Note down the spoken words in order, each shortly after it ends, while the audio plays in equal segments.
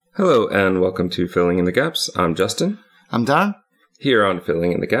Hello and welcome to Filling in the Gaps. I'm Justin. I'm Darren. Here on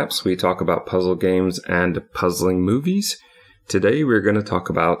Filling in the Gaps, we talk about puzzle games and puzzling movies. Today we're going to talk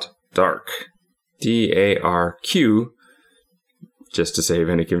about Darq. D-A-R-Q, just to save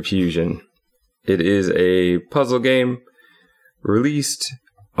any confusion. It is a puzzle game released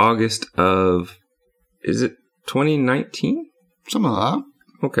August of, is it 2019? Something like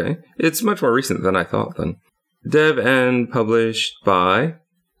that. Okay. It's much more recent than I thought then. Dev and published by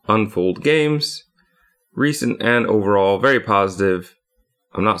Unfold Games. Recent and overall very positive.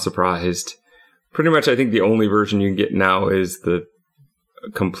 I'm not surprised. Pretty much I think the only version you can get now is the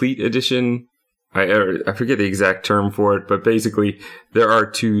complete edition. I forget the exact term for it, but basically there are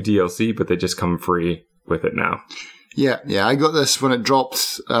 2 DLC, but they just come free with it now. Yeah. I got this when it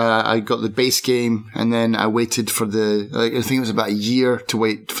dropped. I got the base game, and then I waited for I think it was about a year to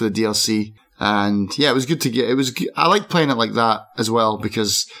wait for the DLC. And yeah, it was good to get. I like playing it like that as well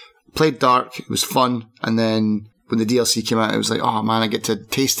because I played Darq. It was fun, and then when the DLC came out, it was like, oh man, I get to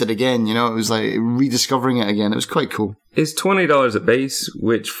taste it again. You know, it was like rediscovering it again. It was quite cool. It's $20 at base,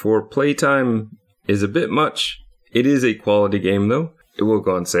 which for playtime is a bit much. It is a quality game though. It will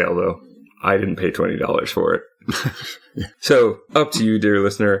go on sale though. I didn't pay $20 for it. Yeah. So up to you, dear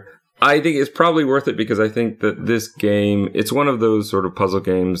listener. I think it's probably worth it because I think that this game, it's one of those sort of puzzle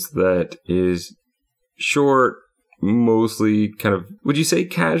games that is short, mostly kind of, would you say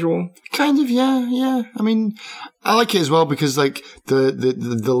casual? Kind of, yeah. I mean, I like it as well because like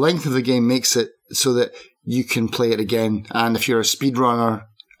the length of the game makes it so that you can play it again. And if you're a speedrunner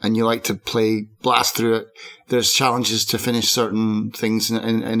and you like to blast through it, there's challenges to finish certain things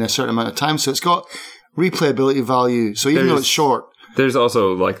in a certain amount of time. So it's got replayability value. So even though it's short, there's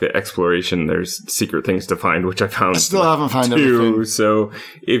also like the exploration. There's secret things to find, which I found. I still haven't found too. everything. So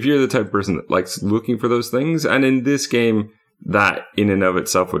if you're the type of person that likes looking for those things, and in this game, that in and of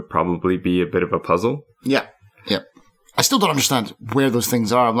itself would probably be a bit of a puzzle. Yeah. I still don't understand where those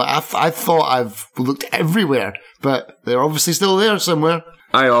things are. I'm like, I thought I've looked everywhere, but they're obviously still there somewhere.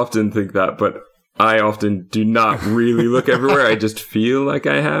 I often think that, but I often do not really look everywhere. I just feel like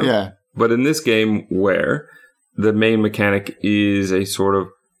I have. Yeah. But in this game, where the main mechanic is a sort of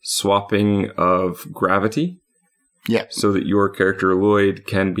swapping of gravity. Yeah. So that your character, Lloyd,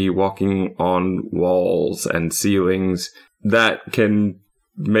 can be walking on walls and ceilings. That can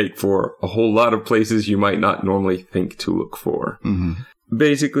make for a whole lot of places you might not normally think to look for. Mm-hmm.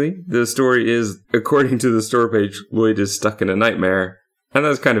 Basically, the story is, according to the store page, Lloyd is stuck in a nightmare. And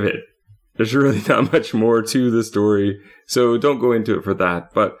that's kind of it. There's really not much more to the story. So don't go into it for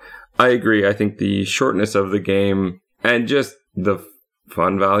that. But I agree. I think the shortness of the game and just the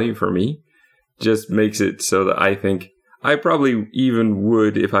fun value for me just makes it so that I think I probably even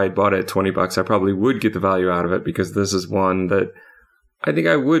would, if I had bought it at $20, I probably would get the value out of it because this is one that I think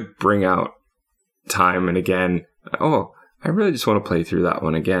I would bring out time and again. Oh, I really just want to play through that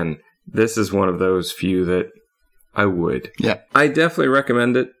one again. This is one of those few that I would. Yeah. I definitely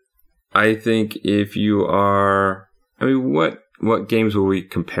recommend it. I think if you are, I mean, what games will we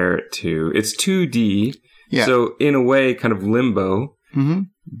compare it to? It's 2D. Yeah. So in a way, kind of limbo,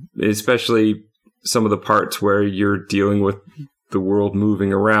 Mm-hmm. especially some of the parts where you're dealing with the world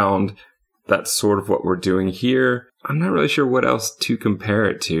moving around. That's sort of what we're doing here. I'm not really sure what else to compare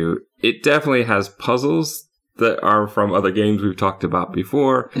it to. It definitely has puzzles that are from other games we've talked about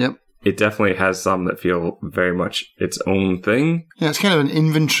before. Yep. It definitely has some that feel very much its own thing. Yeah, it's kind of an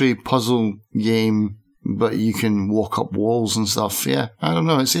inventory puzzle game, but you can walk up walls and stuff. Yeah, I don't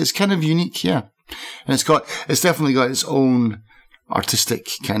know. It's kind of unique. Yeah, and it's definitely got its own artistic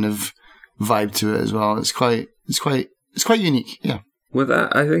kind of vibe to it as well. It's quite unique. Yeah. With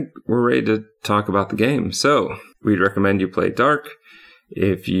that, I think we're ready to talk about the game. So we'd recommend you play Darq.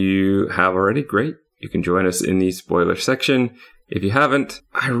 If you have already, great. You can join us in the spoiler section. If you haven't,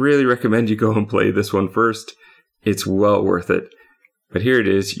 I really recommend you go and play this one first. It's well worth it. But here it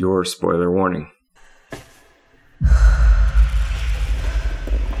is, your spoiler warning.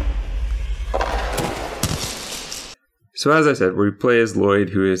 So as I said, we play as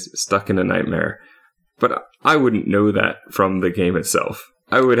Lloyd, who is stuck in a nightmare. But I wouldn't know that from the game itself.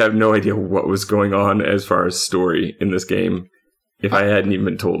 I would have no idea what was going on as far as story in this game if I hadn't even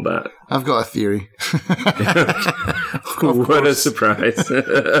been told that. I've got a theory. What a surprise.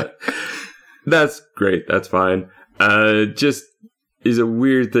 That's great. That's fine. Just is a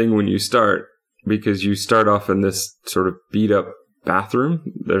weird thing when you start, because you start off in this sort of beat up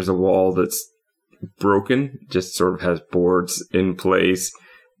bathroom. There's a wall that's broken, just sort of has boards in place.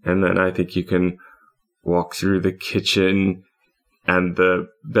 And then I think you can walk through the kitchen and the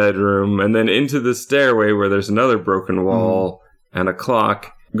bedroom and then into the stairway where there's another broken wall and a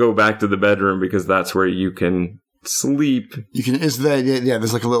clock. go back to the bedroom because that's where you can sleep. There's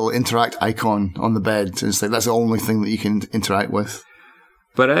like a little interact icon on the bed. It's like that's the only thing that you can interact with.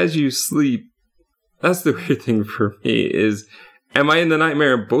 But as you sleep, that's the weird thing for me is, am I in the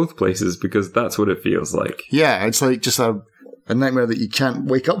nightmare in both places? Because that's what it feels like. Yeah, it's like just a nightmare that you can't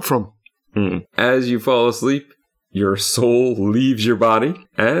wake up from. As you fall asleep, your soul leaves your body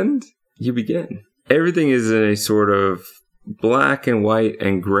and you begin. Everything is in a sort of black and white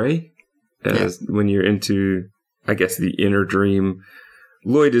and gray when you're into, I guess, the inner dream.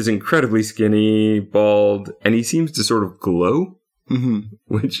 Lloyd is incredibly skinny, bald, and he seems to sort of glow,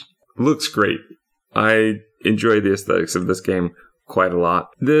 which looks great. I enjoy the aesthetics of this game quite a lot.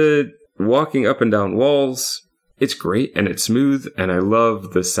 The walking up and down walls, it's great and it's smooth, and I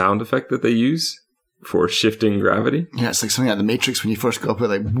love the sound effect that they use for shifting gravity. Yeah, it's like something like the Matrix when you first go up it,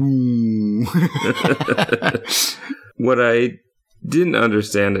 like, boom. What I didn't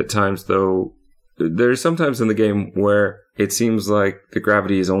understand at times, though, there's sometimes in the game where it seems like the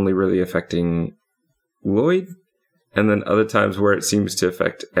gravity is only really affecting Lloyd, and then other times where it seems to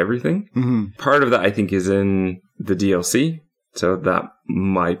affect everything. Part of that, I think, is in the DLC, so that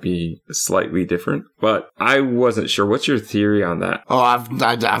might be slightly different. But I wasn't sure. What's your theory on that? Oh, I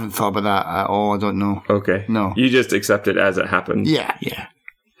haven't thought about that at all. I don't know. Okay. No. You just accept it as it happened? Yeah.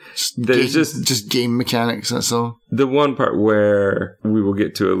 There's just game mechanics, that's all. The one part where we will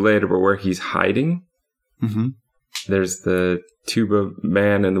get to it later, but where he's hiding. There's the tuba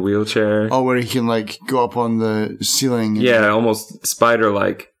man in the wheelchair. Oh, where he can like go up on the ceiling. Yeah, almost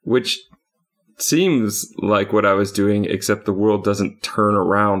spider-like, which seems like what I was doing, except the world doesn't turn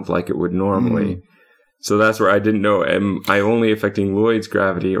around like it would normally. So that's where I didn't know, am I only affecting Lloyd's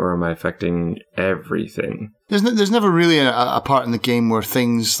gravity or am I affecting everything? There's never really a part in the game where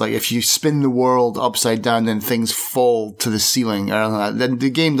things, like if you spin the world upside down, then things fall to the ceiling or anything like that. The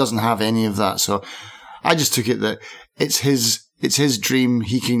game doesn't have any of that. So I just took it that it's his dream.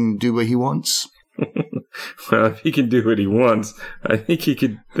 He can do what he wants. Well, if he can do what he wants, I think he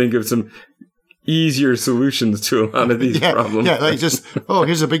could think of some easier solutions to a lot of these problems. Yeah, like just,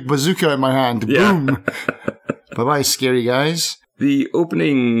 here's a big bazooka in my hand. Yeah. Boom. Bye-bye, scary guys. The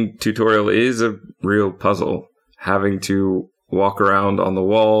opening tutorial is a real puzzle. Having to walk around on the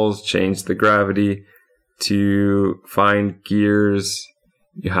walls, change the gravity to find gears.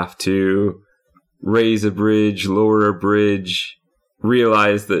 You have to raise a bridge, lower a bridge,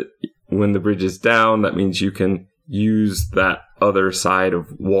 realize that when the bridge is down, that means you can use that other side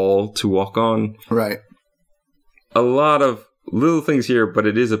of wall to walk on. Right. A lot of little things here, but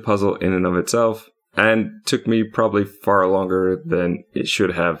it is a puzzle in and of itself, and took me probably far longer than it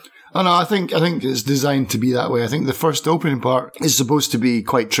should have. Oh no, I think it's designed to be that way. I think the first opening part is supposed to be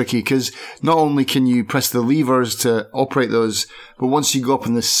quite tricky because not only can you press the levers to operate those, but once you go up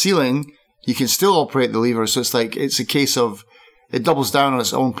in the ceiling, you can still operate the levers. So it's a case of it doubles down on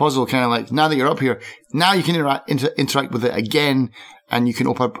its own puzzle, kind of like, now that you're up here, now you can interact with it again, and you can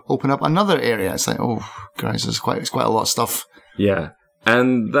open up another area. It's like, oh, guys, it's quite a lot of stuff. Yeah,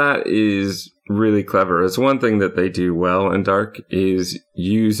 and that is really clever. It's one thing that they do well in Darq is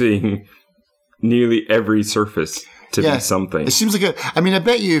using nearly every surface to be something. It seems like I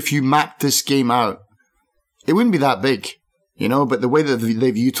bet you if you mapped this game out, it wouldn't be that big, but the way that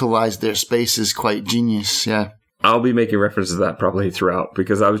they've utilized their space is quite genius, yeah. I'll be making references to that probably throughout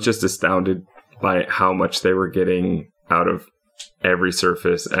because I was just astounded by how much they were getting out of every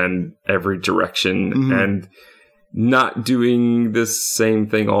surface and every direction and not doing the same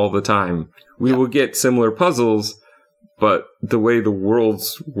thing all the time. We will get similar puzzles, but the way the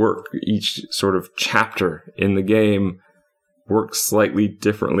worlds work, each sort of chapter in the game works slightly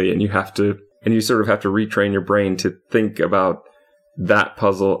differently, and you sort of have to retrain your brain to think about that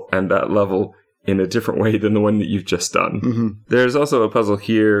puzzle and that level in a different way than the one that you've just done. There's also a puzzle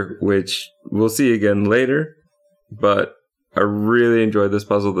here, which we'll see again later, but I really enjoyed this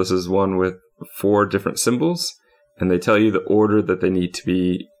puzzle. This is one with 4 different symbols, and they tell you the order that they need to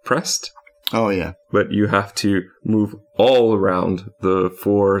be pressed. Oh, yeah. But you have to move all around the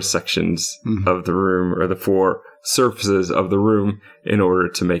 4 sections of the room, or the 4 surfaces of the room, in order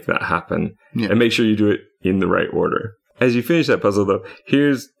to make that happen. Yeah. And make sure you do it in the right order. As you finish that puzzle, though,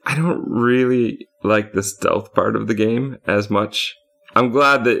 I don't really like the stealth part of the game as much. I'm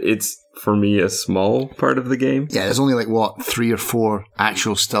glad that it's, for me, a small part of the game. Yeah, there's only 3 or 4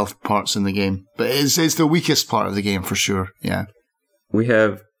 actual stealth parts in the game. But it's the weakest part of the game, for sure, yeah. We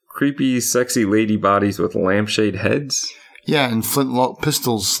have creepy, sexy lady bodies with lampshade heads. Yeah, and flintlock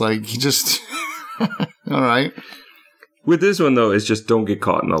pistols, just... All right. With this one, though, it's just don't get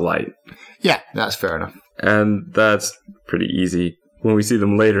caught in the light. Yeah, that's fair enough. And that's pretty easy. When we see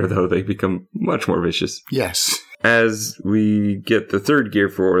them later, though, they become much more vicious. Yes. As we get the third gear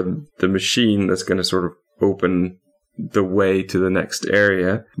for the machine that's going to sort of open the way to the next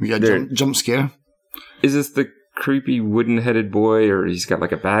area. We got a jump scare. Is this the creepy wooden-headed boy, or he's got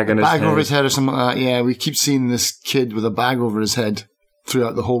like a bag on his head? Bag over his head or something like that. Yeah, we keep seeing this kid with a bag over his head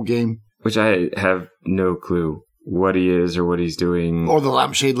throughout the whole game. Which I have no clue what he is or what he's doing. Or the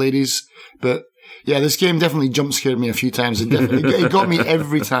lampshade ladies. But yeah, this game definitely jump scared me a few times. It got me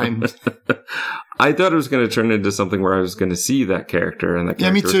every time. I thought it was going to turn into something where I was going to see that character, and that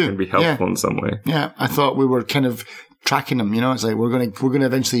character was going to be helpful in some way. Yeah, I thought we were kind of tracking him. It's like we're going to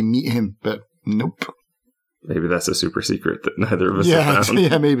eventually meet him, but nope. Maybe that's a super secret that neither of us have found.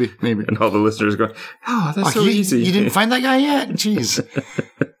 Yeah, maybe. And all the listeners go, "Oh, that's so easy. You didn't find that guy yet? Jeez."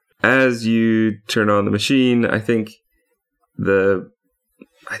 As you turn on the machine, I think this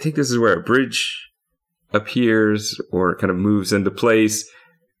is where a bridge appears or kind of moves into place,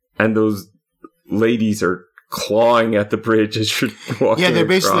 and those ladies are clawing at the bridge as you're walking. Yeah, they're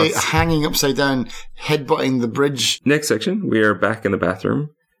across. basically hanging upside down, headbutting the bridge. Next section, we are back in the bathroom.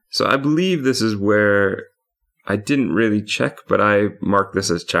 So I believe this is where I didn't really check, but I marked this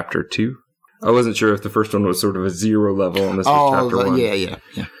as chapter 2. I wasn't sure if the first one was sort of a 0 level and this was chapter 1.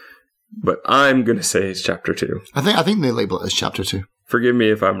 Yeah. But I'm going to say it's chapter 2. I think they label it as chapter 2. Forgive me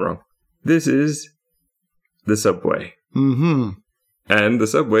if I'm wrong. This is the subway. Mm-hmm. And the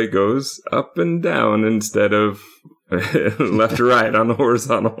subway goes up and down instead of left to right on the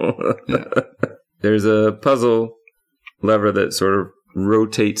horizontal. There's a puzzle lever that sort of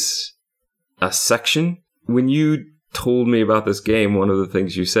rotates a section. When you told me about this game, one of the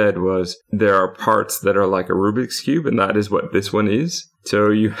things you said was there are parts that are like a Rubik's Cube, and that is what this one is. So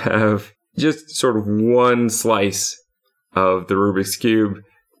you have just sort of one slice of the Rubik's Cube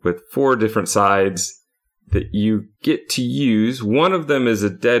with 4 different sides that you get to use. One of them is a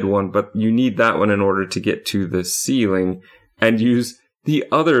dead one, but you need that one in order to get to the ceiling and use the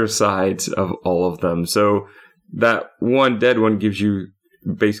other sides of all of them. So that one dead one gives you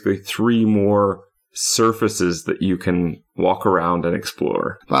basically 3 more surfaces that you can walk around and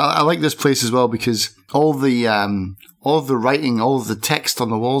explore. Well, I like this place as well because all of the writing, all of the text on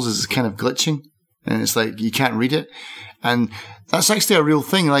the walls is kind of glitching, and it's like you can't read it. And that's actually a real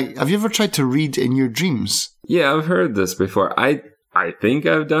thing. Like, have you ever tried to read in your dreams? Yeah, I've heard this before. I think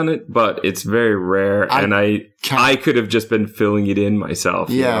I've done it, but it's very rare, and I could have just been filling it in myself.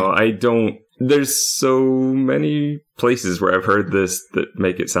 Yeah. I don't. There's so many places where I've heard this that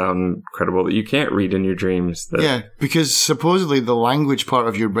make it sound credible that you can't read in your dreams. Yeah, because supposedly the language part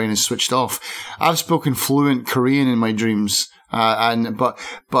of your brain is switched off. I've spoken fluent Korean in my dreams,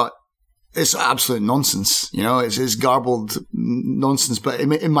 but it's absolute nonsense. It's garbled nonsense. But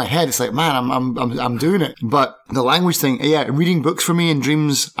in my head, it's like, man, I'm doing it. But the language thing, reading books for me in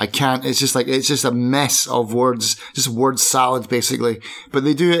dreams, I can't. It's just a mess of words, just word salad basically. But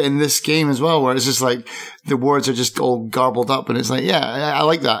they do it in this game as well, where it's just like the words are just all garbled up, and it's like, I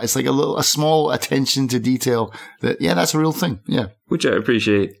like that. It's like a small attention to detail that's a real thing. Yeah, which I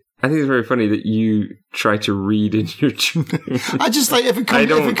appreciate. I think it's very funny that you try to read in your dream. I just like if it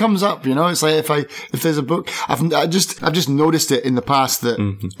comes up, it's like if there's a book, I've just noticed it in the past that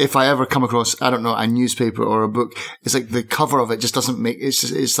if I ever come across, I don't know, a newspaper or a book, it's like the cover of it just doesn't make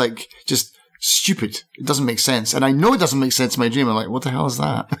it's like just stupid. It doesn't make sense, and I know it doesn't make sense in my dream. I'm like, what the hell is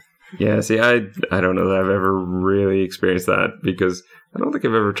that? Yeah, see, I don't know that I've ever really experienced that because I don't think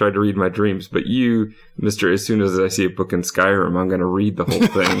I've ever tried to read my dreams, but you, Mr. As soon as I see a book in Skyrim, I'm going to read the whole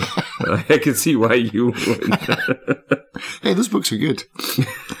thing. I can see why you would. Hey, those books are good.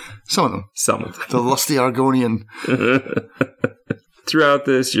 Some of them. The Lusty Argonian. Throughout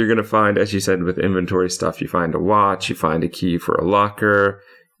this, you're going to find, as you said, with inventory stuff, you find a watch, you find a key for a locker,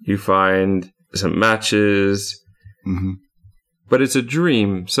 you find some matches. Mm-hmm. But it's a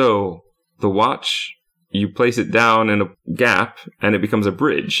dream, so the watch, you place it down in a gap, and it becomes a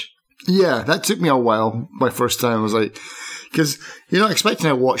bridge. Yeah, that took me a while. My first time, I was like, because you're not expecting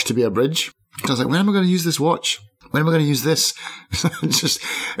a watch to be a bridge. I was like, when am I going to use this watch? When am I going to use this? It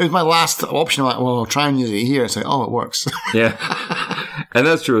was my last option. I'm like, well, I'll try and use it here. It's like, oh, it works. Yeah. And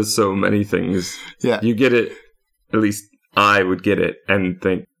that's true with so many things. Yeah. You get it, at least I would get it, and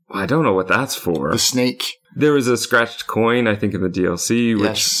think, well, I don't know what that's for. The snake. There was a scratched coin, I think, in the DLC,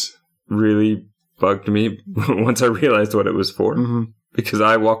 which really bugged me once I realized what it was for. Mm-hmm. Because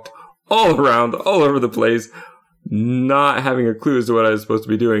I walked all around, all over the place, not having a clue as to what I was supposed to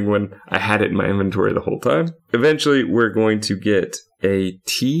be doing when I had it in my inventory the whole time. Eventually, we're going to get a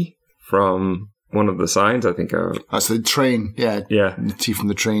T from one of the signs, I think. That's the train, yeah. Yeah. The T from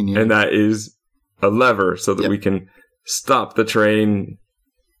the train, yeah. And that is a lever so that we can stop the train,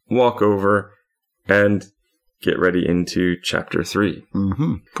 walk over, and get ready into Chapter 3.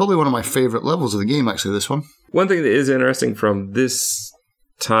 Mm-hmm. Probably one of my favourite levels of the game, actually, this one. One thing that is interesting from this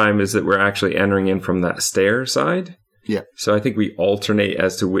time is that we're actually entering in from that stair side. Yeah. So I think we alternate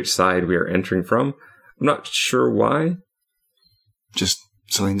as to which side we are entering from. I'm not sure why. Just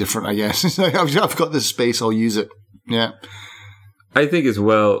something different, I guess. I've got this space, I'll use it. Yeah. I think as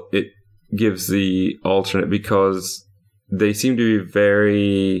well, it gives the alternate because they seem to be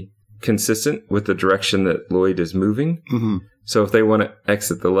very consistent with the direction that Lloyd is moving. Mm-hmm. So if they want to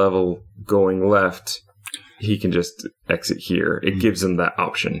exit the level going left, he can just exit here. It gives them that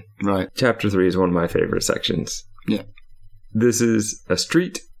option. Right. Chapter 3 is one of my favorite sections. Yeah. This is a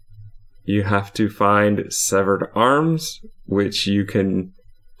street. You have to find severed arms, which you can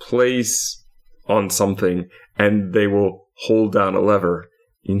place on something, and they will hold down a lever.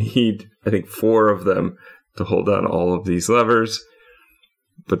 You need, I think, 4 of them to hold down all of these levers.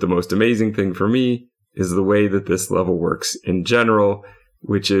 But the most amazing thing for me is the way that this level works in general,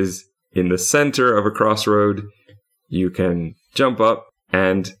 which is in the center of a crossroad, you can jump up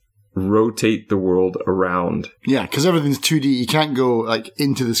and rotate the world around. Yeah, because everything's 2D. You can't go like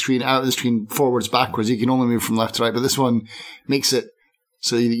into the screen, out of the screen, forwards, backwards. You can only move from left to right. But this one makes it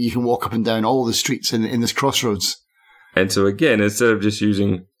so that you can walk up and down all the streets in this crossroads. And so again, instead of just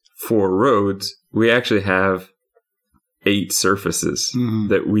using 4 roads, we actually have 8 surfaces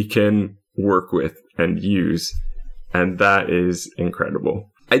that we can work with and use. And that is incredible.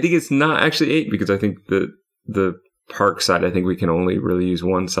 I think it's not actually 8 because I think the park side, I think we can only really use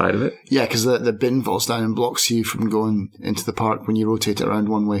one side of it. Yeah, because the bin falls down and blocks you from going into the park when you rotate it around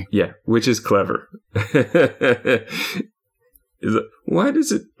one way. Yeah, which is clever. Why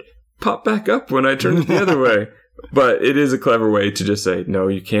does it pop back up when I turn it the other way? But it is a clever way to just say, no,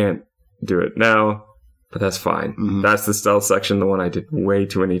 you can't do it now. But that's fine. Mm-hmm. That's the stealth section, the one I did way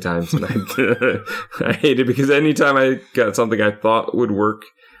too many times. And I hate it because anytime I got something I thought would work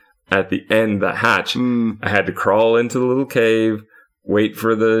at the end, that hatch, I had to crawl into the little cave, wait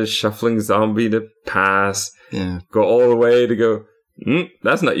for the shuffling zombie to pass, go all the way to go,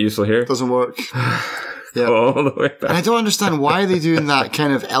 that's not useful here. Doesn't work. Yeah. All the way back. And I don't understand why they're doing that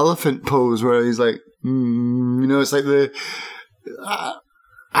kind of elephant pose where he's like, it's like the...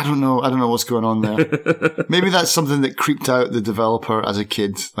 I don't know what's going on there. Maybe that's something that creeped out the developer as a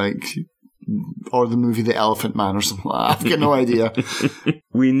kid, or the movie The Elephant Man or something like that. I've got no idea.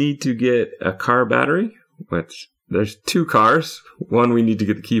 We need to get a car battery, which there's 2 cars. One we need to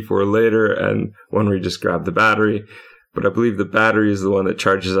get the key for later, and one where you just grab the battery. But I believe the battery is the one that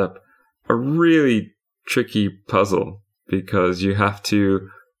charges up a really tricky puzzle because you have to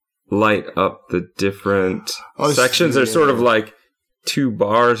light up the different sections. They're sort of like 2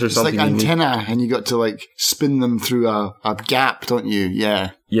 bars or something. It's like antenna, and you got to spin them through a gap, don't you?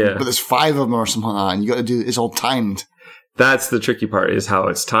 Yeah. Yeah. But there's 5 of them or something like that, and you got to do it's all timed. That's the tricky part, is how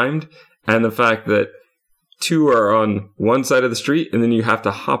it's timed, and the fact that 2 are on one side of the street, and then you have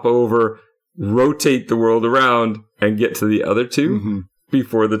to hop over, rotate the world around, and get to the other 2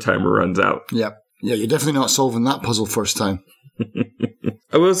 before the timer runs out. Yep. Yeah, you're definitely not solving that puzzle first time.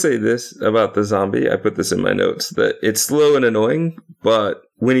 I will say this about the zombie. I put this in my notes, that it's slow and annoying, but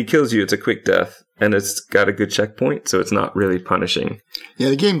when he kills you, it's a quick death, and it's got a good checkpoint, so it's not really punishing. Yeah,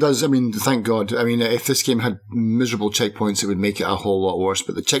 the game does. I mean, thank God. I mean, if this game had miserable checkpoints, it would make it a whole lot worse,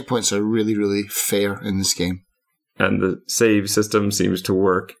 but the checkpoints are really, really fair in this game. And the save system seems to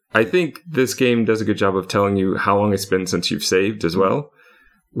work. I think this game does a good job of telling you how long it's been since you've saved as well,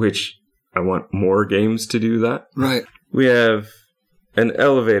 which I want more games to do that. Right. We have an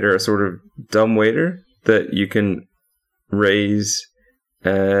elevator, a sort of dumbwaiter that you can raise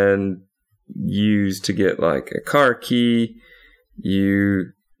and use to get a car key.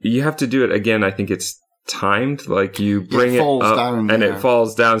 You have to do it again. I think it's timed. You bring it up and it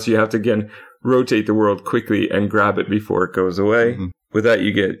falls down. So you have to again rotate the world quickly and grab it before it goes away. Mm-hmm. With that,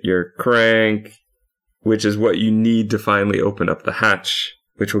 you get your crank, which is what you need to finally open up the hatch,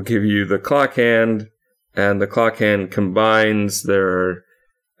 which will give you the clock hand. And the clock hand combines. There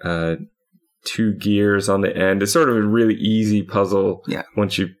are 2 gears on the end. It's sort of a really easy puzzle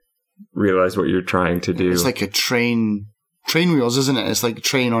once you realize what you're trying to do. It's like a train wheels, isn't it? It's like a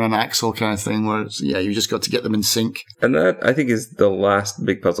train on an axle kind of thing where you just got to get them in sync. And that, I think, is the last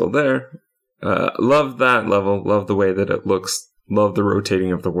big puzzle there. Love that level. Love the way that it looks. Love the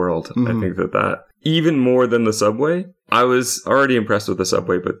rotating of the world. Mm-hmm. I think that even more than the subway. I was already impressed with the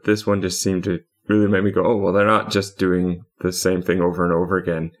subway, but this one just seemed to really made me go, oh, well, they're not just doing the same thing over and over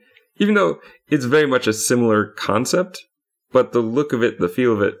again. Even though it's very much a similar concept, but the look of it, the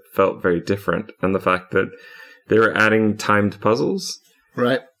feel of it felt very different. And the fact that they were adding timed puzzles.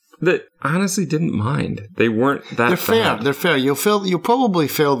 Right. That I honestly didn't mind. They weren't that They're fair. bad. They're fair. You'll probably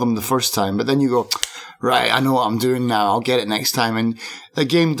fail them the first time, but then you go, right, I know what I'm doing now. I'll get it next time. And the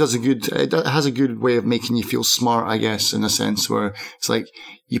game it has a good way of making you feel smart, I guess, in a sense where it's like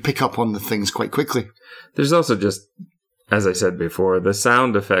you pick up on the things quite quickly. There's also just, as I said before, the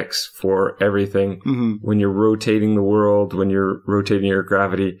sound effects for everything. Mm-hmm. When you're rotating the world, when you're rotating your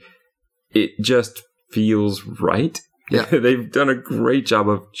gravity, it just feels right. Yeah. They've done a great job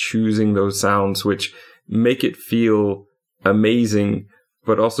of choosing those sounds, which make it feel amazing,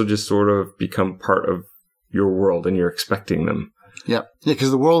 but also just sort of become part of your world and you're expecting them. Yeah. Yeah,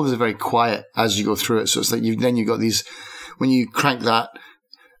 because the world is very quiet as you go through it. So it's like you've got these, when you crank that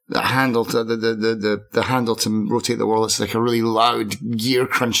handle to the handle to rotate the world, it's like a really loud gear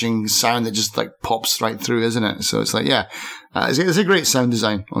crunching sound that just like pops right through, isn't it? So it's like, yeah, it's a great sound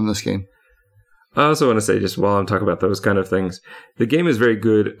design on this game. I also want to say, just while I'm talking about those kind of things, the game is very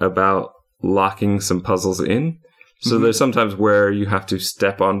good about locking some puzzles in. So there's sometimes where you have to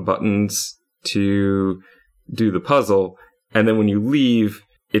step on buttons to do the puzzle, and then when you leave,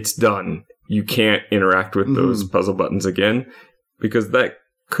 it's done. You can't interact with those puzzle buttons again, because that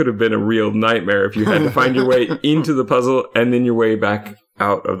could have been a real nightmare if you had to find your way into the puzzle and then your way back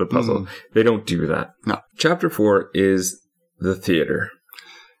out of the puzzle. They don't do that. No. Chapter 4 is the theater.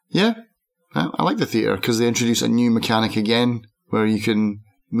 Yeah. I like the theater because they introduce a new mechanic again where you can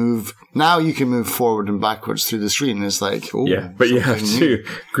move. Now you can move forward and backwards through the screen. It's like, oh, yeah, but you have to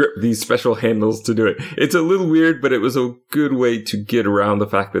grip these special handles to do it. It's a little weird, but it was a good way to get around the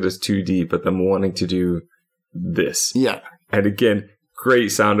fact that it's 2D, but them wanting to do this. Yeah. And again, great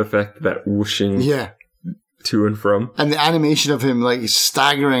sound effect, that whooshing to and from. And the animation of him like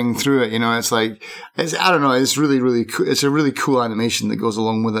staggering through it, it's like, I don't know, it's really, really cool. It's a really cool animation that goes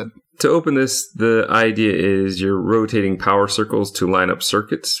along with it. To open this, the idea is you're rotating power circles to line up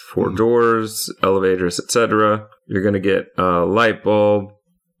circuits for doors, elevators, etc. You're going to get a light bulb.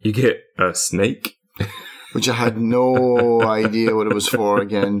 You get a snake. Which I had no idea what it was for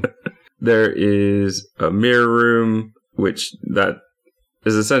again. There is a mirror room, which that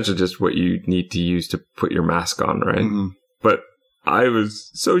is essentially just what you need to use to put your mask on, right? Mm-hmm. But I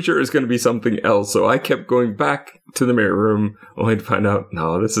was so sure it's going to be something else, so I kept going back to the mirror room, only to find out,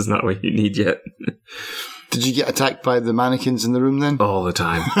 no, this is not what you need yet. Did you get attacked by the mannequins in the room then? All the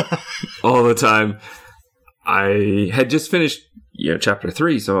time. All the time. I had just finished chapter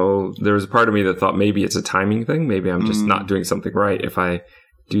 3, so there was a part of me that thought maybe it's a timing thing. Maybe I'm just not doing something right. If I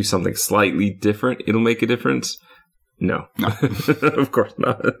do something slightly different, it'll make a difference. No. Of course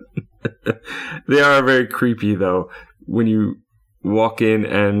not. They are very creepy, though. When you walk in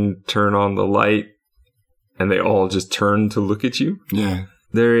and turn on the light and they all just turn to look at you. Yeah.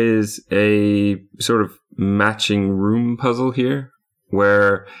 There is a sort of matching room puzzle here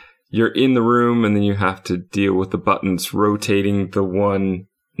where you're in the room and then you have to deal with the buttons rotating the one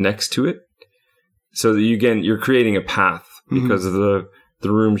next to it. So that you're creating a path because of the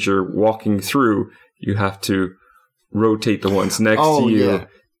rooms you're walking through. You have to rotate the ones next to you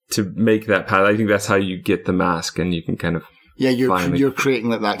to make that path. I think that's how you get the mask, and you can kind of you're creating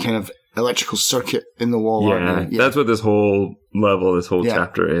like that kind of electrical circuit in the wall. Yeah, that's what this whole level, this whole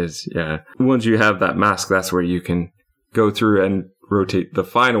chapter is. Yeah, once you have that mask, that's where you can go through and rotate the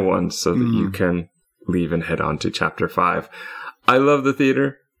final one so that you can leave and head on to chapter 5. I love the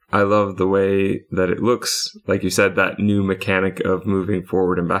theater. I love the way that it looks. Like you said, that new mechanic of moving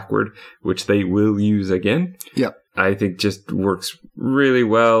forward and backward, which they will use again. Yep. I think just works really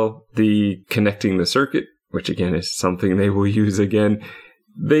well. The connecting the circuit, which again is something they will use again.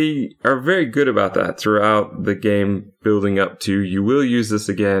 They are very good about that throughout the game, building up to you will use this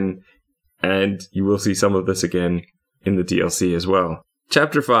again, and you will see some of this again in the DLC as well.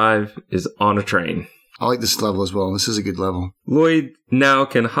 Chapter 5 is on a train. I like this level as well. This is a good level. Lloyd now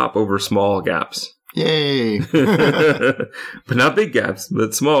can hop over small gaps. Yay! But not big gaps,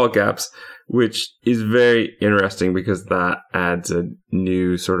 but small gaps, which is very interesting because that adds a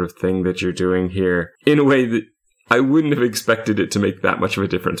new sort of thing that you're doing here in a way that I wouldn't have expected it to make that much of a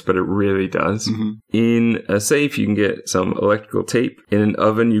difference, but it really does. Mm-hmm. In a safe, you can get some electrical tape. In an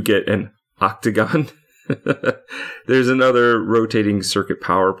oven, you get an octagon. There's another rotating circuit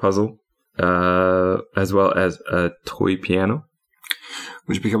power puzzle, as well as a toy piano.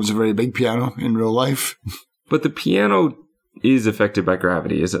 Which becomes a very big piano in real life. But the piano is affected by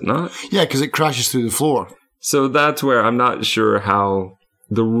gravity, is it not? Yeah, because it crashes through the floor. So that's where I'm not sure how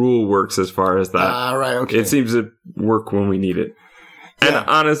the rule works as far as that. Right, okay. It seems to work when we need it. And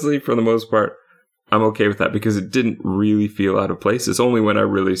honestly, for the most part, I'm okay with that because it didn't really feel out of place. It's only when I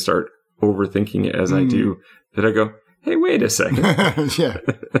really start overthinking it as I do did I go, hey, wait a second. Yeah.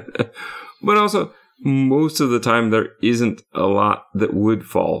 But also, most of the time, there isn't a lot that would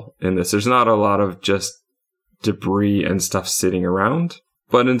fall in this. There's not a lot of just debris and stuff sitting around.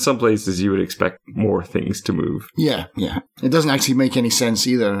 But in some places, you would expect more things to move. Yeah, yeah. It doesn't actually make any sense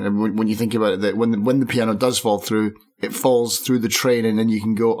either when you think about it, that when the piano does fall through, it falls through the train and then you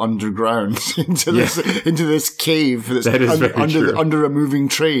can go underground into this cave that's under a moving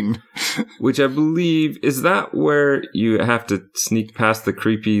train. Which I believe, is that where you have to sneak past the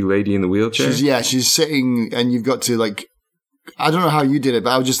creepy lady in the wheelchair? She's sitting and you've got to, like, I don't know how you did it,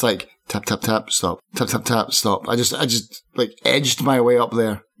 but I was just like, tap, tap, tap, stop. Tap, tap, tap, stop. I just like edged my way up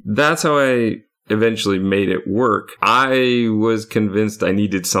there. That's how I eventually made it work. I was convinced I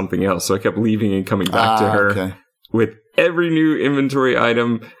needed something else, so I kept leaving and coming back to her with every new inventory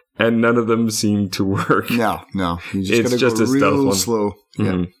item, and none of them seemed to work. No. You just gotta go real slow.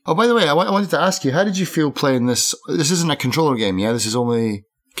 Mm-hmm. Yeah. Oh, by the way, I wanted to ask you, how did you feel playing this? This isn't a controller game, yeah? This is only...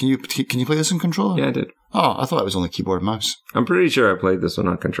 Can you play this on controller? Yeah, I did. Oh, I thought it was only keyboard and mouse. I'm pretty sure I played this one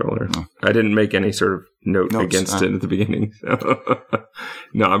on controller. Oh. I didn't make any sort of notes against it at the beginning. So.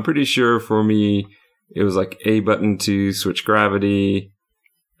 No, I'm pretty sure for me, it was like A button to switch gravity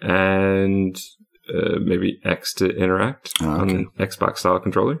and maybe X to interact on an Xbox style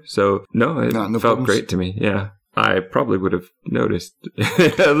controller. So, no, it felt great to me. Yeah. I probably would have noticed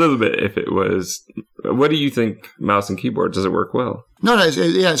a little bit if it was. What do you think, mouse and keyboard? Does it work well? No,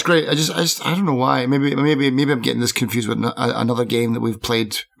 it's great. I don't know why. Maybe I'm getting this confused with another game that we've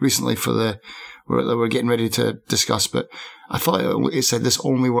played recently that we're getting ready to discuss. But I thought it said this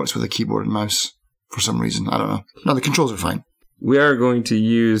only works with a keyboard and mouse for some reason. I don't know. No, the controls are fine. We are going to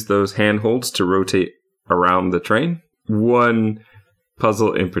use those handholds to rotate around the train. One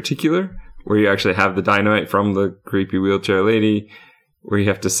puzzle in particular, where you actually have the dynamite from the creepy wheelchair lady, where you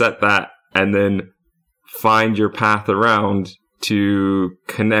have to set that and then find your path around to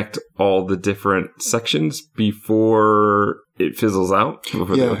connect all the different sections before it fizzles out. You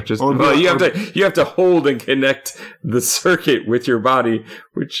have to hold and connect the circuit with your body,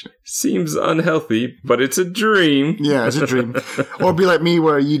 which seems unhealthy, but it's a dream. Yeah, it's a dream. Or be like me,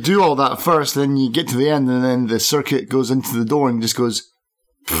 where you do all that first, then you get to the end, and then the circuit goes into the door and just goes...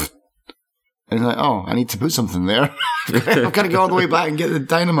 And you're like, oh, I need to put something there. I've got to go all the way back and get the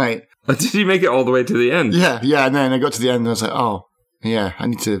dynamite. Did you make it all the way to the end? Yeah. And then I got to the end and I was like, oh, yeah, I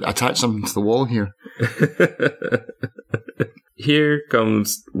need to attach something to the wall here. Here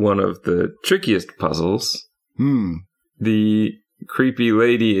comes one of the trickiest puzzles. The creepy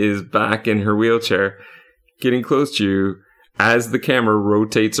lady is back in her wheelchair, getting close to you as the camera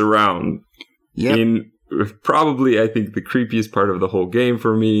rotates around. Yep. In probably, I think, the creepiest part of the whole game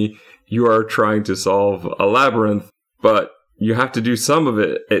for me. You are trying to solve a labyrinth, but you have to do some of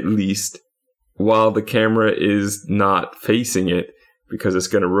it, at least, while the camera is not facing it, because it's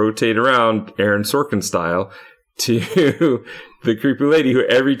going to rotate around, Aaron Sorkin style, to the creepy lady, who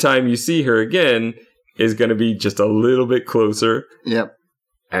every time you see her again is going to be just a little bit closer. Yep.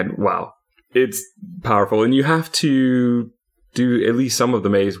 And wow, it's powerful. And you have to do at least some of the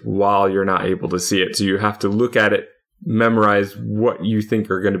maze while you're not able to see it. So you have to look at it, memorize what you think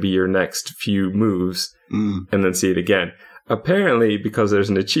are going to be your next few moves, and then see it again. Apparently, because there's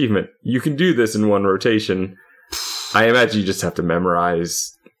an achievement, you can do this in one rotation. I imagine you just have to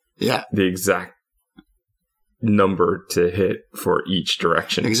memorize the exact number to hit for each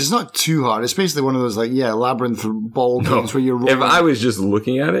direction. Because it's not too hard. It's basically one of those, labyrinth ball games where you're rolling. If I was just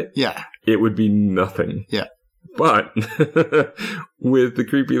looking at it, it would be nothing. Yeah. But with the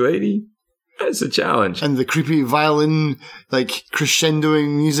creepy lady, it's a challenge. And the creepy violin,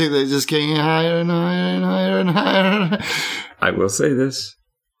 crescendoing music that's just getting higher and higher and higher and higher. I will say this.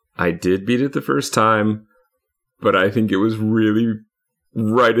 I did beat it the first time, but I think it was really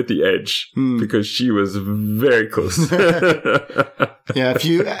right at the edge because she was very close. Yeah, if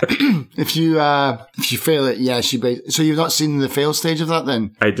you fail it, so you've not seen the fail stage of that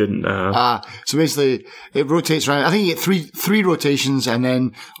then? I didn't. So basically, it rotates around. I think you get three rotations, and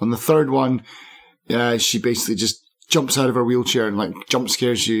then on the third one, she basically just jumps out of her wheelchair and jump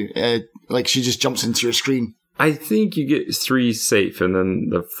scares you. She just jumps into your screen. I think you get 3 safe, and then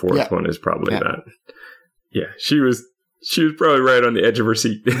the fourth one is probably that. Yeah, she was probably right on the edge of her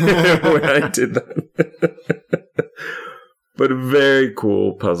seat when I did that. But a very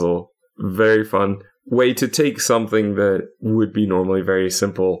cool puzzle. Very fun. Way to take something that would be normally very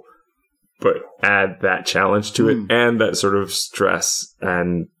simple, but add that challenge to it and that sort of stress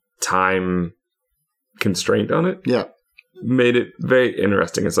and time constraint on it. Yeah. Made it very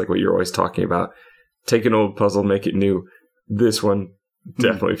interesting. It's like what you're always talking about. Take an old puzzle, make it new. This one,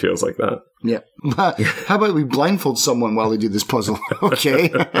 Definitely feels like that. Yeah. How about we blindfold someone while they do this puzzle?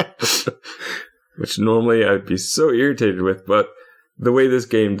 Okay. Which normally I'd be so irritated with, but the way this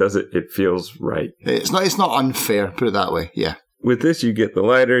game does it, it feels right. It's not unfair, put it that way. Yeah. With this, you get the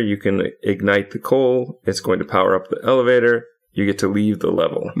lighter, you can ignite the coal, it's going to power up the elevator, you get to leave the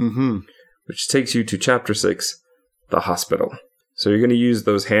level. Mm-hmm. Which takes you to Chapter 6, the hospital. So you're going to use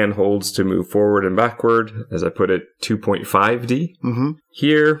those handholds to move forward and backward, as I put it, 2.5D. Mm-hmm.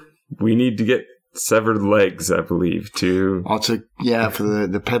 Here, we need to get severed legs, I believe, to... for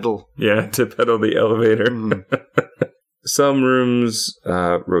the pedal. Yeah, to pedal the elevator. Mm. Some rooms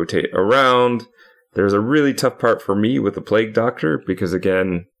rotate around. There's a really tough part for me with the Plague Doctor, because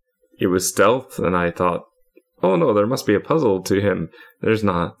again, it was stealth, and I thought, oh no, there must be a puzzle to him. There's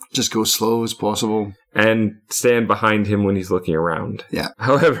not. Just go slow as possible. And stand behind him when he's looking around. Yeah.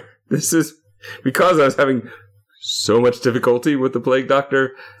 However, this is because I was having so much difficulty with the Plague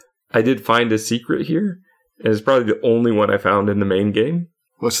Doctor, I did find a secret here. And it's probably the only one I found in the main game.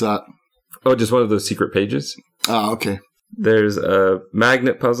 What's that? Oh, just one of those secret pages. Oh, okay. There's a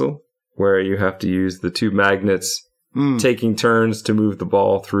magnet puzzle where you have to use the two magnets taking turns to move the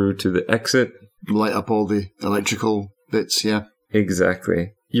ball through to the exit. Light up all the electrical bits, yeah.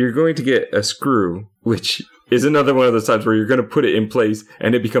 Exactly. You're going to get a screw, which is another one of those times where you're going to put it in place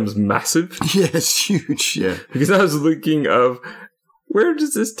and it becomes massive. Yeah, it's huge, yeah. Because I was thinking of, where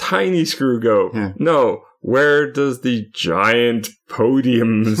does this tiny screw go? Yeah. No, where does the giant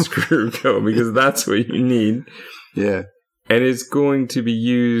podium screw go? Because that's what you need. Yeah. And it's going to be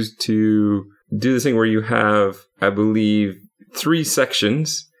used to do this thing where you have, I believe, 3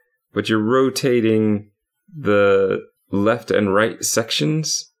 sections, but you're rotating the left and right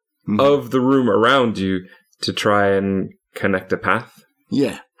sections of the room around you to try and connect a path.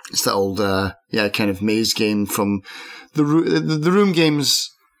 Yeah. It's that old, kind of maze game from the room games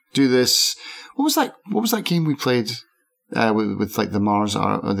do this. What was that game we played with like the Mars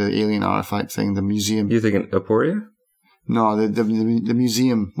or the alien artifact thing, the museum? You thinking Aporia? No, the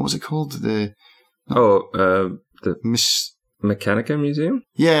museum. What was it called? The Mechanica Museum?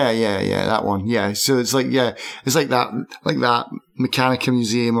 Yeah, that one. Yeah. So it's like that Mechanica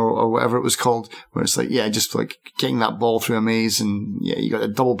Museum or whatever it was called, where it's like, just like getting that ball through a maze and you got to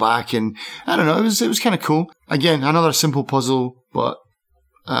double back and I don't know, it was kind of cool. Again, another simple puzzle, but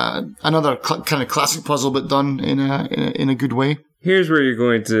another kind of classic puzzle, but done in a good way. Here's where you're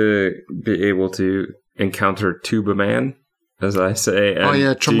going to be able to encounter Tuba Man, as I say.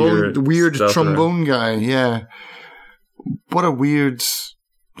 And trombone, weird trombone guy. Yeah. What a weird... it's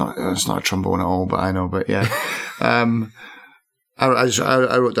not a trombone at all, but I know, but yeah. I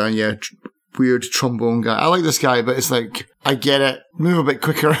wrote down, weird trombone guy. I like this guy, but it's like, I get it. Move a bit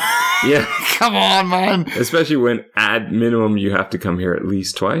quicker. Yeah. Come on, man. Especially when at minimum you have to come here at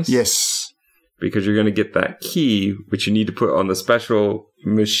least twice. Yes. Because you're going to get that key, which you need to put on the special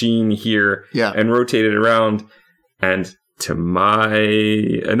machine here and rotate it around. And to my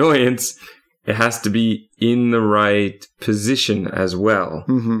annoyance... it has to be in the right position as well.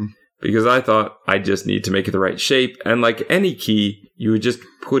 Mm-hmm. Because I thought I just need to make it the right shape. And like any key, you would just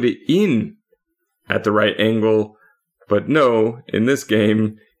put it in at the right angle. But no, in this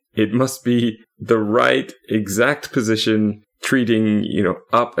game, it must be the right exact position, treating,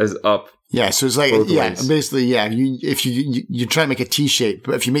 up as up. Yeah, so it's like, basically, if you try to make a T shape,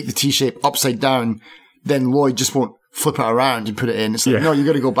 but if you make the T shape upside down, then Lloyd just won't flip it around and put it in. It's like, no, you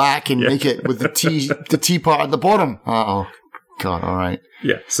got to go back and make it with the T part at the bottom. Oh, God, all right.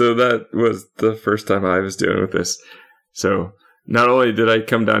 Yeah, so that was the first time I was dealing with this. So not only did I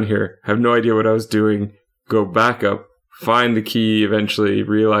come down here, have no idea what I was doing, go back up, find the key, eventually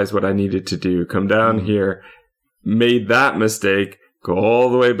realize what I needed to do, come down here, made that mistake, go all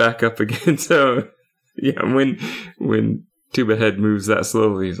the way back up again. So, when Tuba Head moves that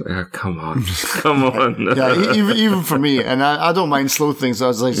slowly, he's like, oh, come on. Even for me, and I don't mind slow things. I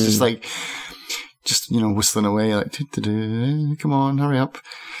was like, just whistling away, like, come on, hurry up.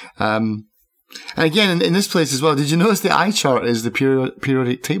 And again, in this place as well, did you notice the eye chart is the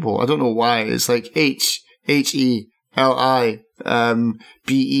periodic table? I don't know why. It's like HELI,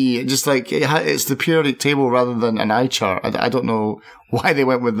 BE. Just like, it's the periodic table rather than an eye chart. I don't know why they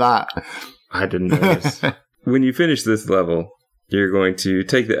went with that. I didn't notice. When you finish this level, you're going to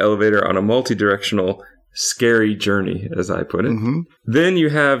take the elevator on a multi-directional, scary journey, as I put it. Mm-hmm. Then you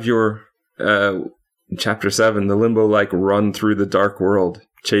have your Chapter 7, the limbo-like run through the dark world,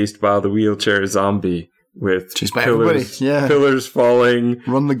 chased by the wheelchair zombie with pillars falling.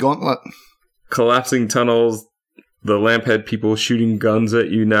 Run the gauntlet. Collapsing tunnels, the lamphead people shooting guns at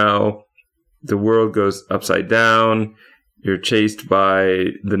you now. The world goes upside down. You're chased by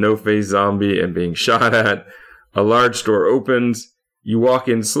the no-face zombie and being shot at. A large door opens. You walk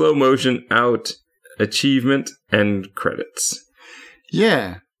in slow motion out, achievement, and credits.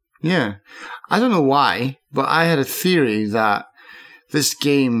 Yeah. I don't know why, but I had a theory that this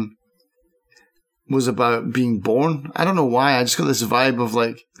game was about being born. I don't know why. I just got this vibe of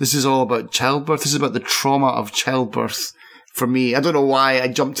like, this is all about childbirth. This is about the trauma of childbirth for me. I don't know why I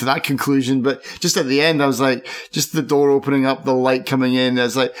jumped to that conclusion, but just at the end, I was like, just the door opening up, the light coming in. I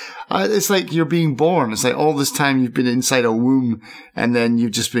was like, it's like you're being born. It's like all this time you've been inside a womb, and then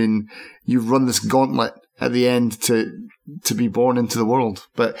you've run this gauntlet at the end to be born into the world.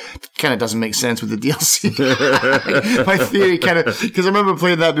 But it kind of doesn't make sense with the DLC. My theory kind of, because I remember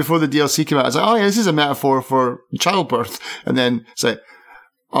playing that before the DLC came out. I was like, oh yeah, this is a metaphor for childbirth. And then it's like,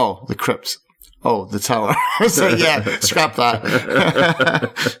 oh, the crypt. Oh, the tower. It's like, yeah, scrap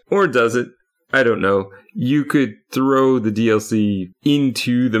that. Or does it? I don't know. You could throw the DLC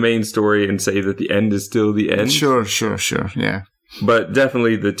into the main story and say that the end is still the end. Sure, yeah. But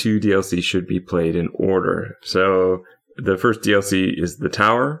definitely the 2 DLC should be played in order. So the first DLC is the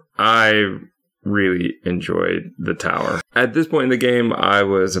tower. I really enjoyed the tower. At this point in the game, I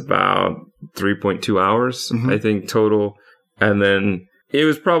was about 3.2 hours, I think, total. And then it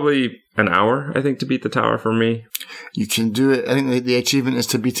was probably an hour, I think, to beat the tower for me. You can do it. I think the achievement is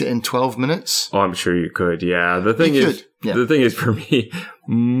to beat it in 12 minutes. Oh, I'm sure you could, yeah. The thing is, for me,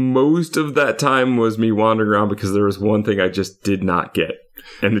 most of that time was me wandering around because there was one thing I just did not get.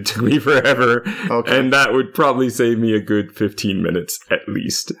 And it took me forever. Okay. And that would probably save me a good 15 minutes at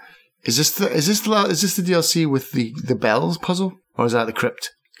least. Is this the DLC with the bells puzzle? Or is that the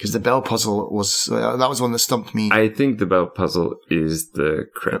crypt? Because the bell puzzle was, that was one that stumped me. I think the bell puzzle is the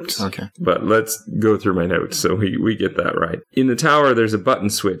crypt. Okay. But let's go through my notes so we get that right. In the tower, there's a button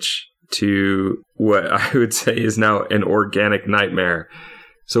switch to what I would say is now an organic nightmare.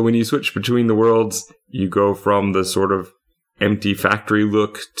 So when you switch between the worlds, you go from the sort of empty factory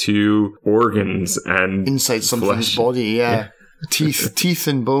look to organs and inside something's body, yeah. Teeth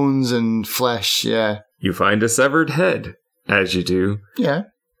and bones and flesh, yeah. You find a severed head, as you do. Yeah.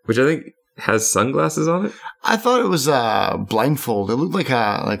 Which I think has sunglasses on it. I thought it was a blindfold. It looked like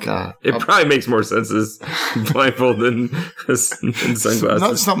a. It probably makes more sense as blindfold than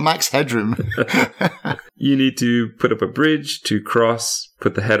sunglasses. It's not Max Headroom. You need to put up a bridge to cross,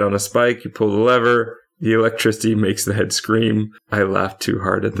 put the head on a spike, you pull the lever, the electricity makes the head scream. I laughed too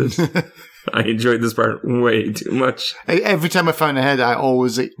hard at this. I enjoyed this part way too much. Every time I found a head, I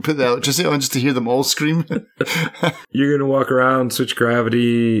always put the electricity on just to hear them all scream. You're going to walk around, switch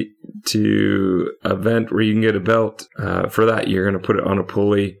gravity to a vent where you can get a belt. For that, you're going to put it on a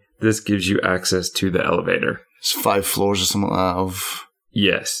pulley. This gives you access to the elevator. It's 5 floors or something like that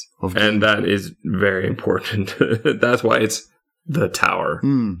Yes. And that is very important. That's why it's the tower.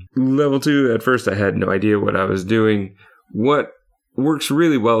 Level 2, at first I had no idea what I was doing. What works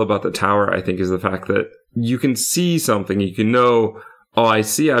really well about the tower, I think, is the fact that you can see something. You can know, oh, I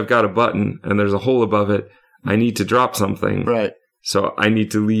see I've got a button and there's a hole above it. I need to drop something. Right. So I need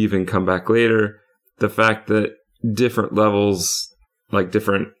to leave and come back later. The fact that different levels, like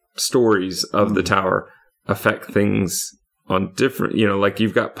different stories of the tower, affect things on different, like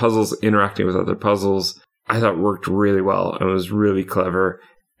you've got puzzles interacting with other puzzles, I thought worked really well and was really clever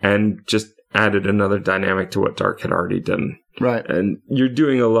and just added another dynamic to what Darq had already done. Right. And you're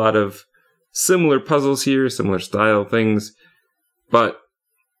doing a lot of similar puzzles here, similar style things, but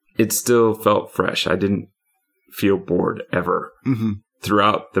it still felt fresh. I didn't feel bored ever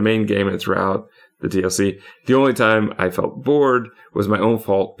throughout the main game and throughout the DLC. The only time I felt bored was my own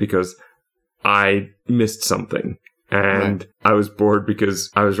fault because I missed something. And I was bored because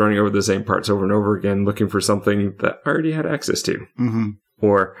I was running over the same parts over and over again, looking for something that I already had access to.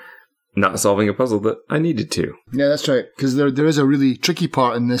 Or not solving a puzzle that I needed to. Yeah, that's right. Because there is a really tricky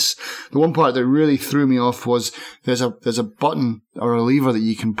part in this. The one part that really threw me off was there's a button or a lever that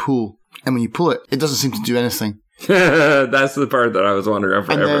you can pull. And when you pull it, it doesn't seem to do anything. That's the part that I was wondering on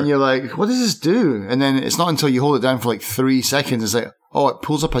forever. And then you're like, what does this do? And then it's not until you hold it down for like 3 seconds, it's like, oh, it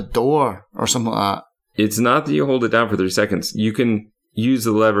pulls up a door or something like that. It's not that you hold it down for 3 seconds. You can use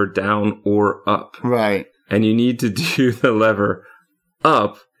the lever down or up. Right. And you need to do the lever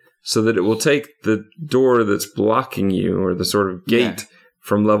up so that it will take the door that's blocking you or the sort of gate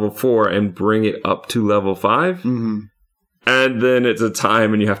from level 4 and bring it up to level 5. And then it's a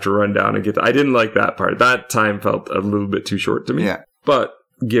time and you have to run down and get I didn't like that part. That time felt a little bit too short to me. Yeah. But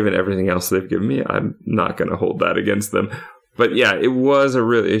given everything else they've given me, I'm not going to hold that against them. But yeah, it was a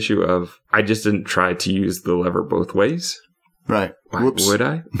real issue of I just didn't try to use the lever both ways. Right. Why would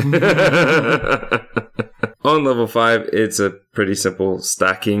I? On level 5, it's a pretty simple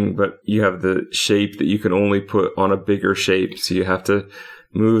stacking, but you have the shape that you can only put on a bigger shape, so you have to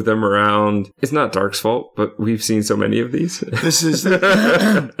move them around. It's not Darq's fault, but we've seen so many of these. This is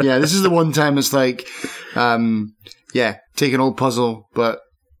this is the one time it's like, take an old puzzle, but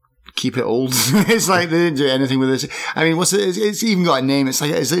keep it old. It's like they didn't do anything with this. I mean, it's even got a name.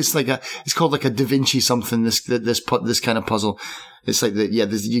 It's called like a Da Vinci something. This kind of puzzle. It's like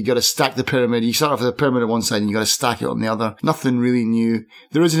you got to stack the pyramid. You start off with a pyramid on one side and you got to stack it on the other. Nothing really new.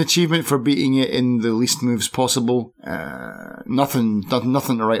 There is an achievement for beating it in the least moves possible. Nothing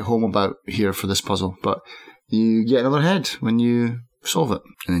to write home about here for this puzzle, but you get another head when you solve it,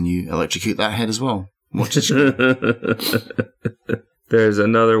 and then you electrocute that head as well. Watch it. There's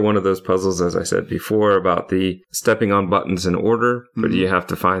another one of those puzzles, as I said before, about the stepping on buttons in order, but you have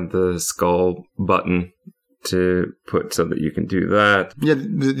to find the skull button to put so that you can do that. Yeah,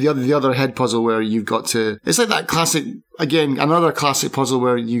 the other head puzzle where you've got to... It's like that classic... Again, another classic puzzle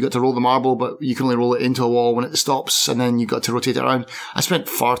where you got to roll the marble, but you can only roll it into a wall when it stops, and then you got to rotate it around. I spent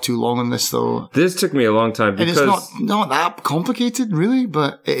far too long on this, though. This took me a long time because... And it's not that complicated, really,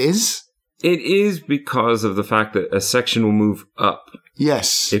 but it is. It is because of the fact that a section will move up.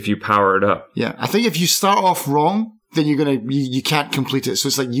 Yes. If you power it up. Yeah. I think if you start off wrong, then you can't complete it. So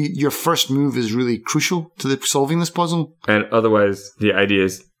it's like your first move is really crucial to solving this puzzle. And otherwise, the idea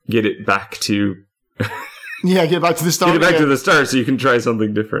is get it back to... get back to the start. Get it back to the start so you can try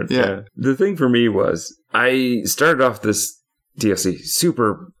something different. Yeah. The thing for me was, I started off this DLC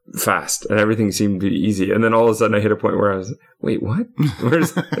super fast and everything seemed to be easy. And then all of a sudden I hit a point where I was, wait, what?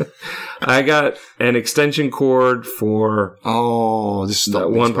 Where's I got an extension cord for this is that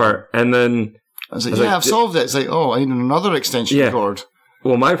one part. And then I was like, I've solved it. It's like, I need another extension cord.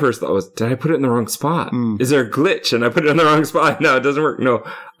 Well, my first thought was, did I put it in the wrong spot? Is there a glitch and I put it in the wrong spot? No, it doesn't work. No,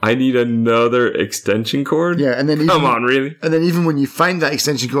 I need another extension cord. Yeah, and then come on, really? And then even when you find that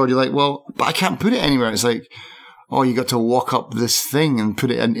extension cord, you're like, well, but I can't put it anywhere. It's like, you got to walk up this thing and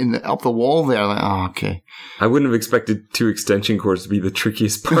put it up the wall there. Like, okay. I wouldn't have expected 2 extension cords to be the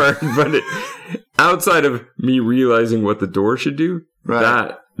trickiest part, but outside of me realizing what the door should do,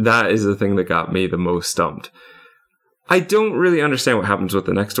 right. That is the thing that got me the most stumped. I don't really understand what happens with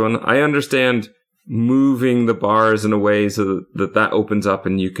the next one. I understand moving the bars in a way so that opens up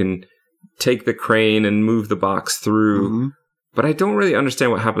and you can take the crane and move the box through. Mm-hmm. But I don't really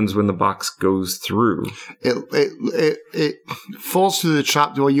understand what happens when the box goes through. It falls through the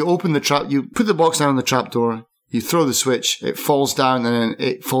trapdoor. You open the trap. You put the box down on the trapdoor. You throw the switch. It falls down, and then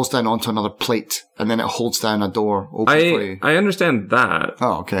it falls down onto another plate, and then it holds down a door open for you. I understand that.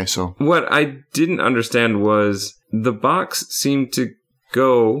 Oh, okay. So what I didn't understand was the box seemed to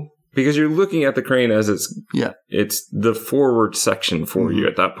go because you're looking at the crane as it's the forward section for you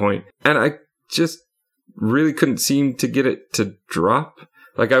at that point, and I just really couldn't seem to get it to drop.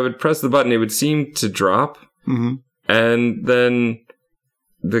 Like I would press the button, it would seem to drop, and then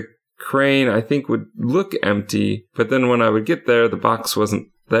the crane I think would look empty, but then when I would get there, the box wasn't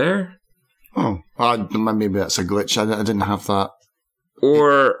there. Maybe that's a glitch. I didn't have that.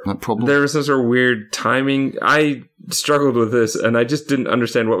 Or that problem. There was some sort of weird timing. I struggled with this, and I just didn't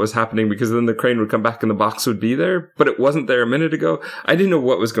understand what was happening because then the crane would come back and the box would be there, but it wasn't there a minute ago. I didn't know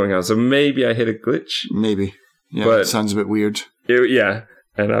what was going on, so maybe I hit a glitch. Maybe. Yeah, but it sounds a bit weird.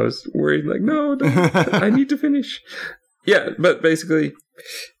 And I was worried, like, no, I need to finish. Yeah, but basically,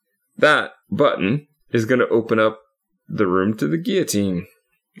 that button is going to open up the room to the guillotine.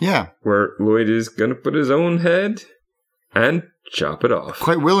 Yeah. Where Lloyd is going to put his own head and chop it off.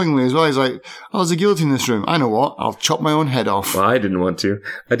 Quite willingly as well. He's like, there's a guillotine in this room. I know what? I'll chop my own head off. Well, I didn't want to.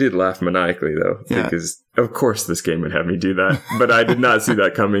 I did laugh maniacally, though. Yeah. Because, of course, this game would have me do that. But I did not see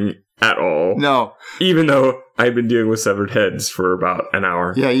that coming at all. No. Even though I've been dealing with severed heads for about an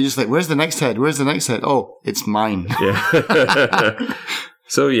hour. Yeah, you're just like, where's the next head? Where's the next head? Oh, it's mine. Yeah.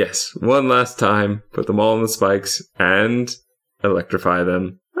 So, yes, one last time, put them all on the spikes and electrify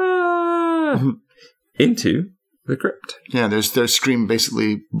them into the crypt. Yeah, their scream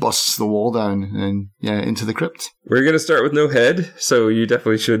basically busts the wall down and, into the crypt. We're going to start with no head, so you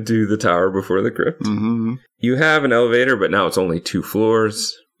definitely should do the tower before the crypt. Mm-hmm. You have an elevator, but now it's only 2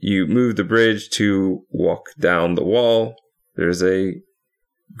 floors. You move the bridge to walk down the wall. There's a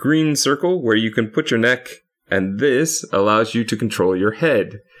green circle where you can put your neck, and this allows you to control your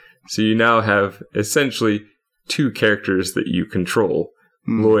head. So you now have essentially 2 characters that you control,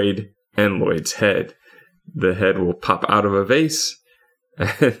 Lloyd and Lloyd's head. The head will pop out of a vase.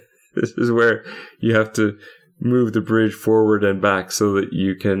 And this is where you have to move the bridge forward and back so that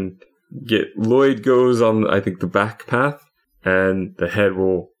you can get... Lloyd goes on, I think, the back path, and the head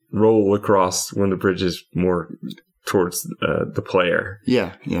will roll across when the bridge is more towards the player.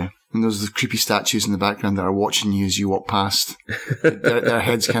 Yeah. And those are the creepy statues in the background that are watching you as you walk past. their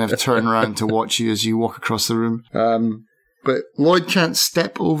heads kind of turn around to watch you as you walk across the room. But Lloyd can't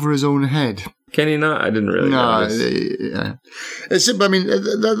step over his own head. Can he not? I didn't really notice. Yeah. I mean,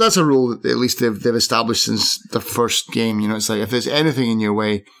 that's a rule that at least they've established since the first game. You know, it's like if there's anything in your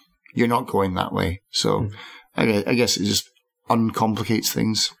way, you're not going that way. So I guess it just uncomplicates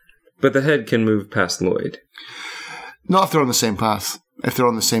things. But the head can move past Lloyd. Not if they're on the same path. If they're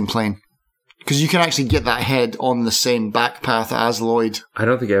on the same plane. Because you can actually get that head on the same back path as Lloyd. I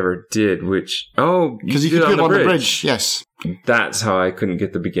don't think I ever did, because you can put him on the bridge, yes. That's how I couldn't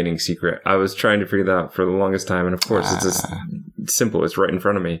get the beginning secret. I was trying to figure that out for the longest time, and of course it's as simple as right in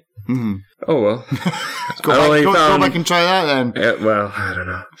front of me. Mm-hmm. Oh, well. Go back and try that then. Well, I don't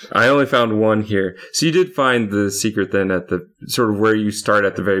know. I only found one here. So you did find the secret then at the sort of where you start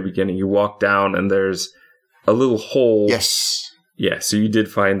at the very beginning. You walk down and there's a little hole. Yes. Yeah, so you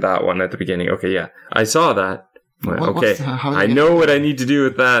did find that one at the beginning. Okay, yeah. I saw that. Okay, I know know what I need to do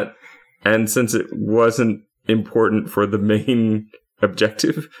with that. And since it wasn't important for the main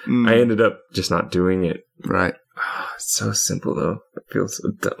objective, I ended up just not doing it. Right. Oh, it's so simple, though. I feel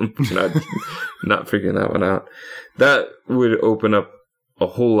so dumb not figuring that one out. That would open up a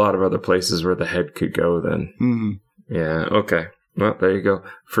whole lot of other places where the head could go then. Mm-hmm. Yeah, okay. Well, there you go.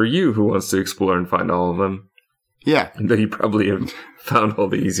 For you who wants to explore and find all of them, yeah. Though you probably have found all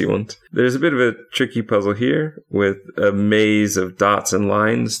the easy ones. There's a bit of a tricky puzzle here with a maze of dots and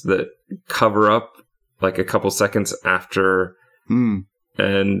lines that cover up like a couple seconds after.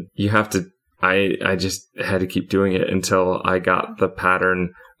 And you have to... I just had to keep doing it until I got the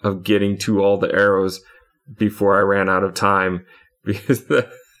pattern of getting to all the arrows before I ran out of time. Because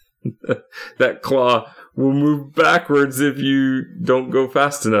that claw will move backwards if you don't go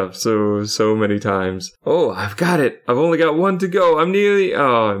fast enough so many times. Oh, I've got it. I've only got one to go. I'm nearly...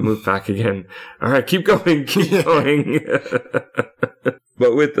 Oh, I moved back again. All right, keep going, keep going.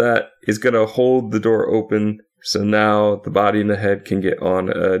 But with that, it's going to hold the door open. So now the body and the head can get on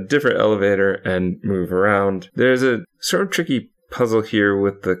a different elevator and move around. There's a sort of tricky puzzle here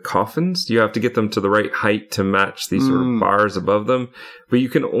with the coffins. You have to get them to the right height to match these sort of bars above them. But you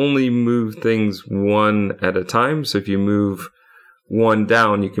can only move things one at a time. So if you move one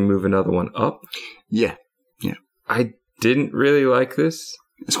down, you can move another one up. Yeah. I didn't really like this.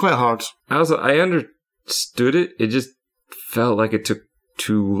 It's quite hard. I understood it. It just felt like it took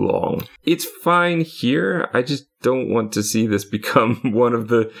too long. It's fine here. I just don't want to see this become one of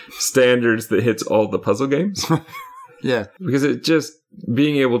the standards that hits all the puzzle games. Yeah. Because it just,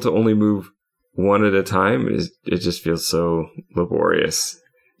 being able to only move one at a time, it just feels so laborious.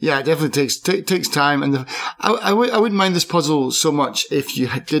 Yeah, it definitely takes time. And I wouldn't mind this puzzle so much if you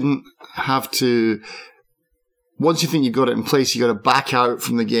didn't have to, once you think you've got it in place, you got to back out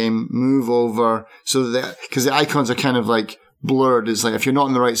from the game, move over, so that, because the icons are kind of like blurred. It's like if you're not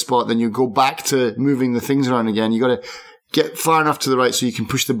in the right spot, then you go back to moving the things around again. You got to get far enough to the right so you can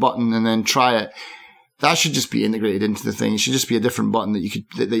push the button and then try it. That should just be integrated into the thing. It should just be a different button that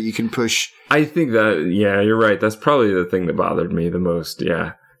you can push. I think that, yeah, you're right. That's probably the thing that bothered me the most.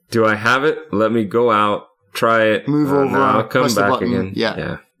 Yeah. Do I have it? Let me go out, try it, move over, now I'll come press the back button. again.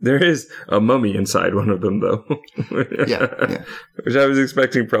 Yeah. There is a mummy inside one of them, though. Yeah. Which I was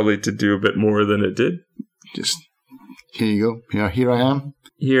expecting probably to do a bit more than it did. Just, here you go. Here I am.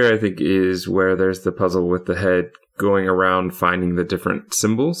 Here, I think, is where there's the puzzle with the head going around finding the different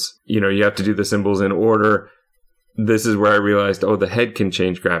symbols. You have to do the symbols in order. This is where I realized, the head can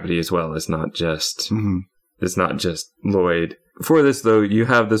change gravity as well. It's not just Lloyd. For this, though, you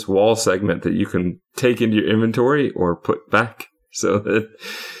have this wall segment that you can take into your inventory or put back so that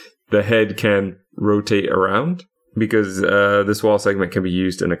the head can rotate around, because this wall segment can be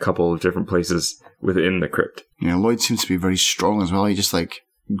used in a couple of different places within the crypt. Yeah, Lloyd seems to be very strong as well. He just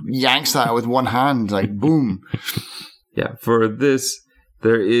yanks that with one hand, boom. Yeah, for this,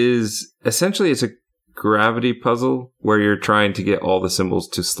 there is essentially, it's a gravity puzzle where you're trying to get all the symbols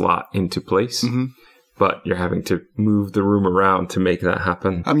to slot into place, but you're having to move the room around to make that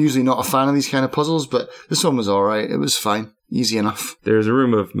happen. I'm usually not a fan of these kind of puzzles, but this one was all right. It was fine. Easy enough. There's a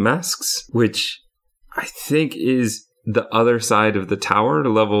room of masks, which I think is the other side of the tower,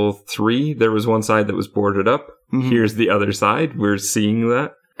 level 3. There was one side that was boarded up. Here's the other side. We're seeing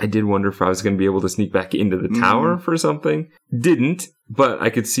that. I did wonder if I was going to be able to sneak back into the tower for something. Didn't, but I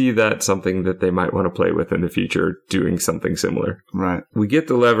could see that something that they might want to play with in the future, doing something similar. Right. We get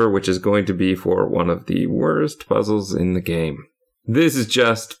the lever, which is going to be for one of the worst puzzles in the game. This is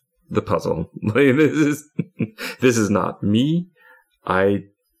just the puzzle. This is not me. I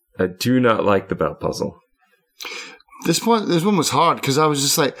I do not like the bell puzzle. This one was hard because I was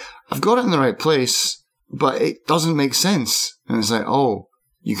just like, I've got it in the right place, but it doesn't make sense. And it's like, oh,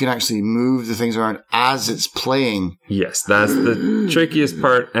 you can actually move the things around as it's playing. Yes, that's the trickiest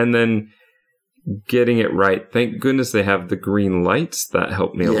part. And then getting it right. Thank goodness they have the green lights. That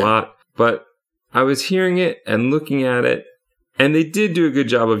helped me a lot. But I was hearing it and looking at it, and they did do a good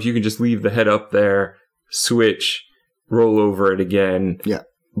job of you can just leave the head up there, switch, roll over it again. Yeah.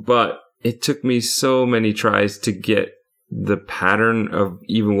 But it took me so many tries to get the pattern of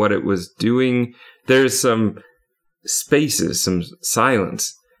even what it was doing. There's some spaces, some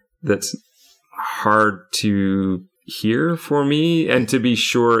silence that's hard to hear for me and to be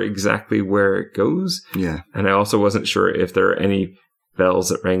sure exactly where it goes. Yeah. And I also wasn't sure if there are any bells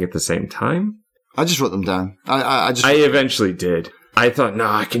that rang at the same time. I just wrote them down. I eventually did. I thought, no,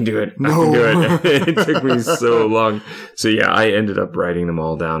 I can do it. I can do it. It took me so long. So yeah, I ended up writing them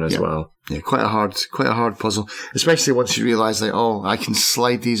all down as well. Yeah, quite a hard puzzle, especially once you realize like, oh, I can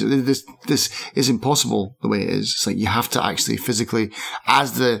slide these. This is impossible the way it is. It's like you have to actually physically,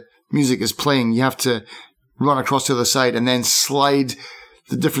 as the music is playing, you have to run across to the other side and then slide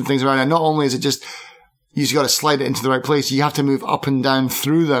the different things around. And not only is it just, you just got to slide it into the right place, you have to move up and down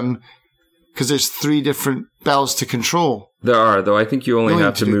through them because there's 3 different bells to control. There are, though. I think you only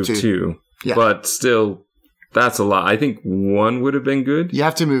have to move 2. Yeah. But still, that's a lot. I think 1 would have been good. You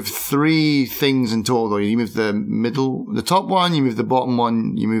have to move 3 things in total, though. You move the top one, you move the bottom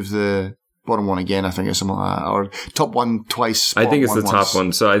one, you move the bottom one again, I think, or something like that. Or top one twice. I think it's the top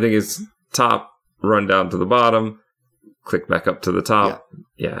one. So I think it's top, run down to the bottom, click back up to the top.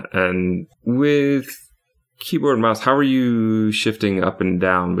 Yeah. And with keyboard and mouse, how are you shifting up and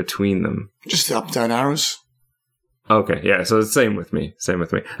down between them? Just the up, down arrows. Okay, yeah, so it's same with me.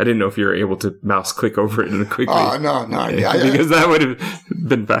 I didn't know if you were able to mouse click over it quickly. Oh, no. Because that would have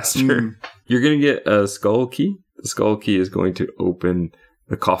been faster. You're going to get a skull key. The skull key is going to open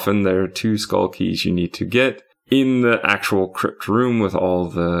the coffin. There are 2 skull keys you need to get in the actual crypt room with all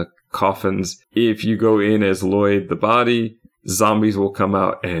the coffins. If you go in as Lloyd the body, zombies will come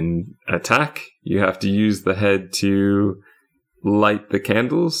out and attack. You have to use the head to light the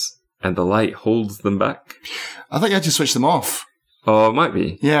candles, and the light holds them back. I thought you had to switch them off. Oh, it might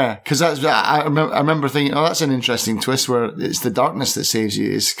be. Yeah, because I remember thinking, oh, that's an interesting twist where it's the darkness that saves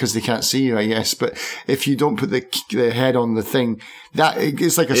you. It's because they can't see you, I guess. But if you don't put the head on the thing,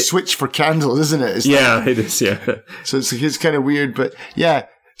 it's like a switch for candles, isn't it? It is. Yeah. So it's kind of weird, but yeah,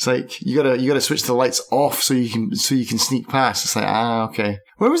 it's like you gotta switch the lights off so you can sneak past. It's like okay.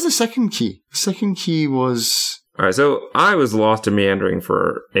 Where was the second key? The second key was. All right, so I was lost and meandering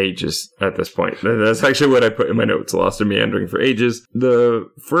for ages at this point. That's actually what I put in my notes, lost and meandering for ages. The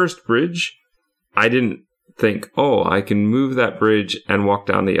first bridge, I didn't think, I can move that bridge and walk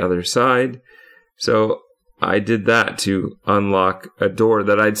down the other side. So I did that to unlock a door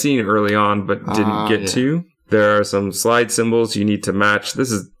that I'd seen early on but didn't get to. There are some slide symbols you need to match.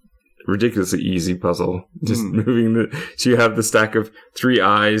 This is ridiculously easy puzzle. Just moving so you have the stack of 3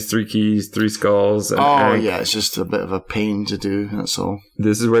 eyes, 3 keys, 3 skulls. And it's just a bit of a pain to do. That's all.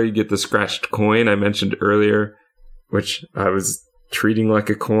 This is where you get the scratched coin I mentioned earlier, which I was treating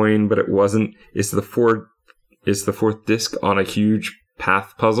like a coin, but it wasn't. It's the fourth disc on a huge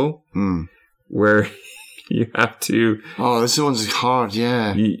path puzzle where you have to. Oh, this one's hard.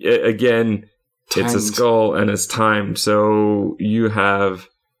 Yeah. Again, timed. It's a skull and it's timed, so you have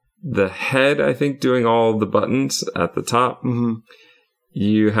the head, I think, doing all the buttons at the top. Mm-hmm.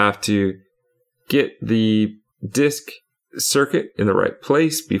 You have to get the disc circuit in the right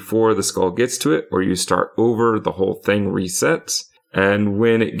place before the skull gets to it, or you start over, the whole thing resets. And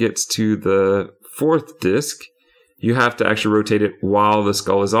when it gets to the 4th disc, you have to actually rotate it while the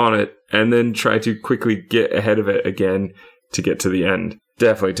skull is on it, and then try to quickly get ahead of it again to get to the end.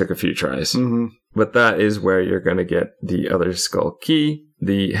 Definitely took a few tries. Mm-hmm. But that is where you're going to get the other skull key.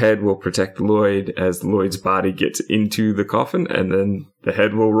 The head will protect Lloyd as Lloyd's body gets into the coffin, and then the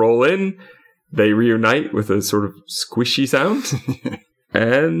head will roll in. They reunite with a sort of squishy sound.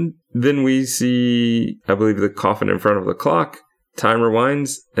 And then we see, I believe, the coffin in front of the clock. Time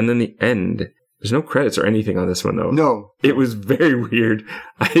rewinds, and then the end. There's no credits or anything on this one, though. No. It was very weird.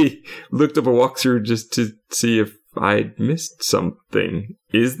 I looked up a walkthrough just to see if I'd missed something.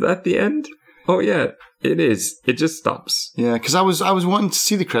 Is that the end? Oh, yeah, it is. It just stops. Yeah, because I was wanting to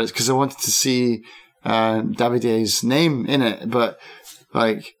see the credits because I wanted to see Davide's name in it, but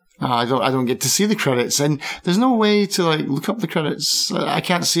I don't get to see the credits, and there's no way to look up the credits. I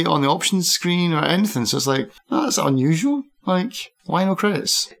can't see it on the options screen or anything. So it's that's unusual. Why no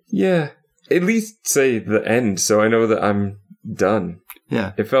credits? Yeah, at least say the end, so I know that I'm done.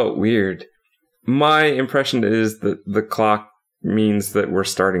 Yeah. It felt weird. My impression is that the clock means that we're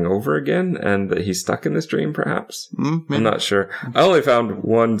starting over again and that he's stuck in this dream, perhaps. I'm not sure. I only found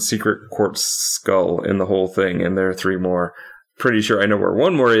one secret quartz skull in the whole thing, and there are 3 more. Pretty sure I know where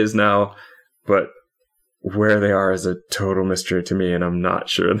 1 more is now, but where they are is a total mystery to me, and I'm not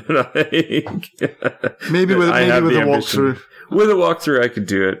sure that maybe with a walkthrough. With a walkthrough, I could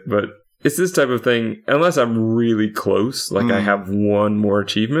do it, but it's this type of thing, unless I'm really close, like I have 1 more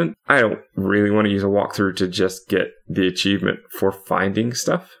achievement, I don't really want to use a walkthrough to just get the achievement for finding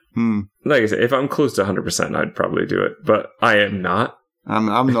stuff. Like I said, if I'm close to 100%, I'd probably do it, but I am not. I'm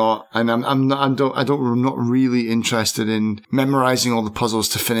not, and I'm not really interested in memorizing all the puzzles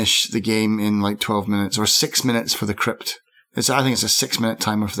to finish the game in like 12 minutes or 6 minutes for the crypt. I think it's a 6-minute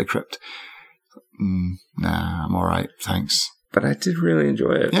timer for the crypt. Nah, I'm all right, thanks. But I did really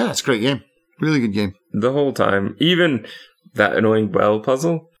enjoy it. Yeah, it's a great game. Really good game. The whole time. Even that annoying bell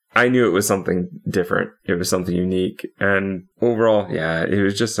puzzle, I knew it was something different. It was something unique. And overall, yeah, it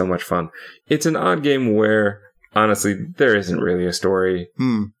was just so much fun. It's an odd game where, honestly, there isn't really a story.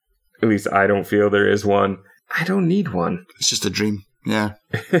 At least I don't feel there is one. I don't need one. It's just a dream. Yeah.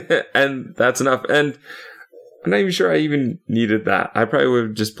 And that's enough. And I'm not even sure I even needed that. I probably would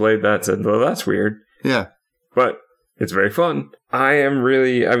have just played that and said, well, that's weird. Yeah. But it's very fun.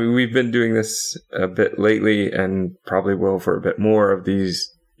 We've been doing this a bit lately and probably will for a bit more of these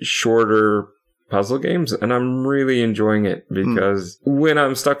shorter puzzle games. And I'm really enjoying it because when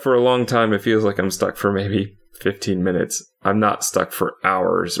I'm stuck for a long time, it feels like I'm stuck for maybe 15 minutes. I'm not stuck for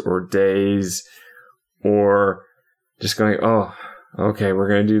hours or days or just going, oh, okay, we're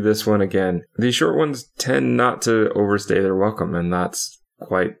going to do this one again. These short ones tend not to overstay their welcome, and that's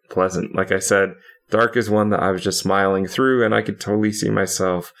quite pleasant. Like I said, Darq is one that I was just smiling through, and I could totally see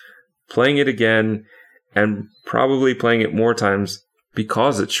myself playing it again and probably playing it more times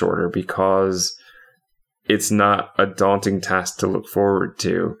because it's shorter, because it's not a daunting task to look forward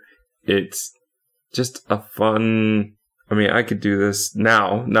to. It's just a fun... I could do this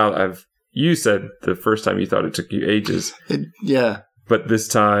now that you said the first time you thought it took you ages. Yeah. But this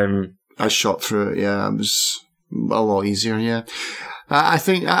time... I shot through it, yeah. It was a lot easier, yeah. I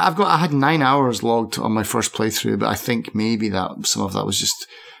think I had 9 hours logged on my first playthrough, but I think maybe that some of that was just,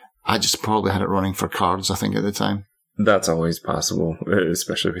 I just probably had it running for cards, I think, at the time. That's always possible,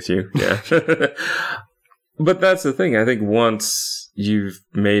 especially with you. Yeah. But that's the thing. I think once you've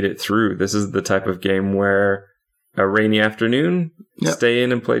made it through, this is the type of game where a rainy afternoon, stay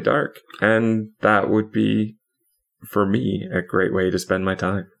in and play Darq. And that would be, for me, a great way to spend my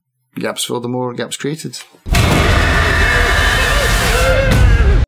time. Gaps filled, the more gaps created.